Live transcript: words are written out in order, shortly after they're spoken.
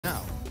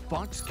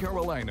Fox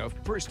Carolina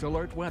First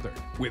Alert Weather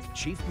with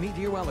Chief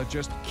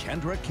Meteorologist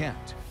Kendra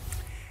Kent.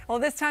 Well,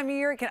 this time of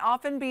year, it can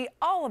often be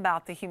all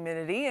about the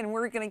humidity, and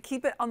we're going to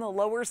keep it on the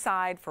lower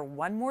side for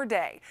one more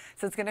day.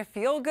 So it's going to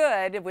feel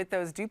good with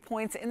those dew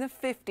points in the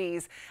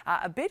 50s.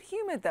 A bit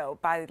humid, though,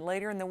 by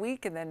later in the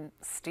week, and then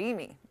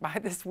steamy by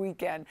this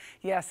weekend.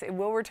 Yes, it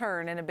will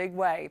return in a big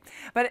way.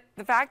 But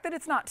the fact that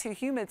it's not too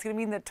humid, it's going to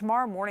mean that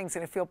tomorrow morning is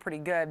going to feel pretty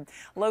good.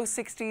 Low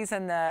 60s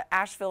in the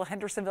Asheville,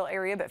 Hendersonville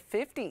area, but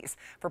 50s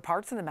for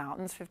parts of the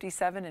mountains,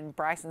 57 in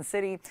Bryson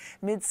City,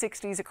 mid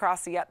 60s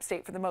across the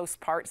upstate for the most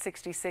part,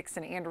 66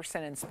 in Anderson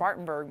and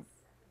Spartanburg.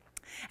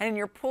 And in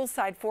your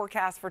poolside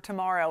forecast for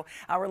tomorrow,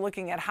 we're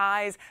looking at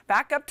highs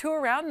back up to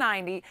around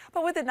 90,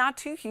 but with it not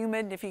too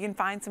humid. If you can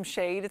find some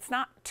shade, it's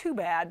not too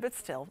bad, but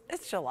still,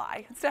 it's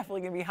July. It's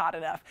definitely going to be hot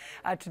enough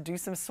to do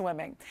some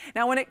swimming.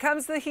 Now, when it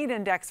comes to the heat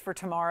index for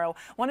tomorrow,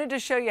 wanted to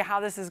show you how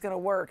this is going to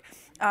work.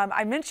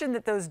 I mentioned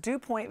that those dew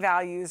point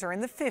values are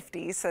in the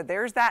 50s, so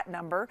there's that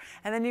number.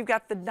 And then you've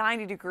got the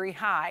 90-degree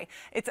high.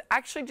 It's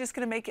actually just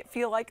going to make it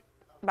feel like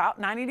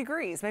about 90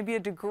 degrees, maybe a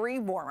degree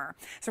warmer.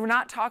 So we're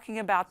not talking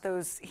about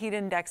those heat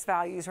index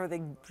values or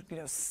they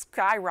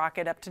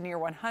skyrocket up to near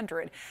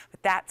 100,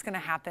 but that's going to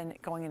happen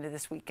going into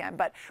this weekend.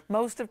 But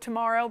most of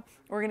tomorrow,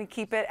 we're going to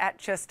keep it at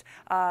just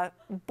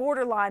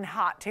borderline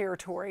hot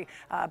territory,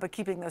 but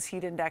keeping those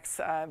heat index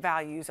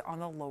values on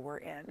the lower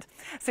end.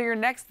 So your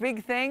next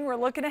big thing, we're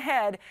looking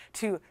ahead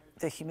to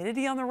the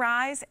humidity on the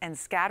rise and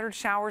scattered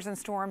showers and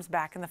storms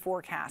back in the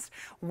forecast.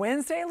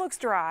 Wednesday looks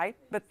dry,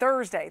 but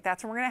Thursday,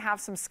 that's when we're going to have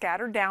some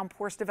scattered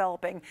downpours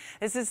developing.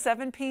 This is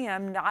 7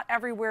 p.m. Not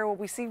everywhere will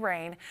we see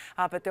rain,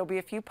 but there'll be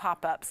a few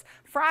pop-ups.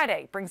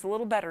 Friday brings a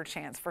little better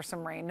chance for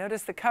some rain.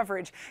 Notice the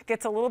coverage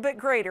gets a little bit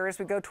greater as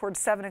we go towards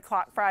 7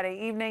 o'clock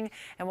Friday evening,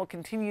 and we'll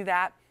continue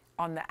that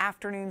on the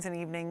afternoons and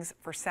evenings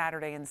for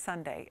Saturday and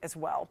Sunday as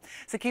well.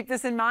 So keep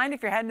this in mind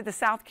if you're heading to the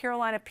South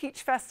Carolina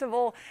Peach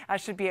Festival.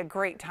 Should be a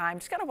great time.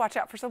 Just got to watch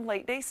out for some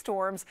late day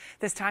storms.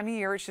 This time of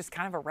year, it's just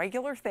kind of a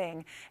regular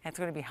thing, and it's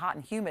going to be hot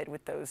and humid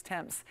with those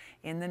temps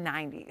in the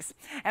 90s.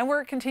 And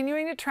we're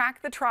continuing to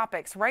track the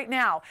tropics. Right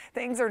now,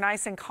 things are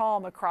nice and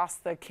calm across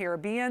the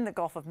Caribbean, the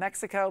Gulf of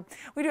Mexico.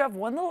 We do have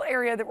one little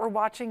area that we're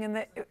watching in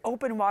the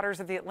open waters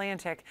of the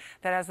Atlantic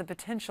that has the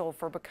potential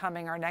for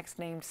becoming our next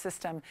named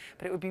system,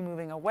 but it would be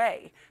moving away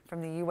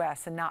from the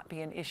U.S. and not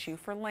be an issue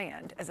for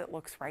land as it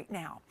looks right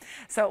now.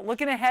 So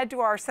looking ahead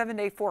to our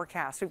 7-day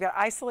forecast, we've got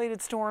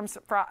isolated storms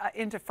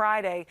into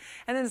Friday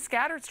and then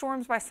scattered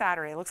storms by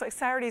Saturday. It looks like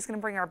Saturday is going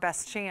to bring our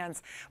best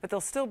chance, but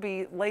they'll still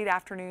be late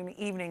afternoon,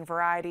 evening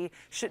variety.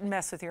 Shouldn't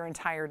mess with your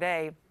entire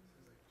day.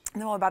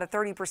 And then about a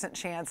 30%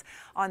 chance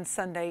on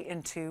Sunday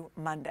into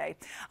Monday.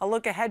 A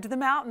look ahead to the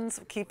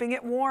mountains, keeping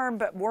it warm,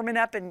 but warming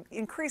up and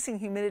increasing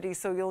humidity.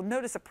 So you'll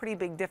notice a pretty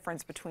big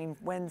difference between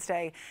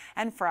Wednesday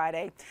and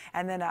Friday.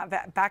 And then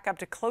back up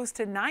to close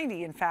to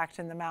 90, in fact,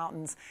 in the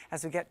mountains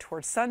as we get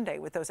towards Sunday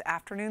with those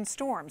afternoon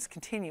storms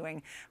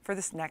continuing for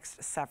this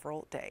next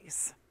several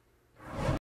days.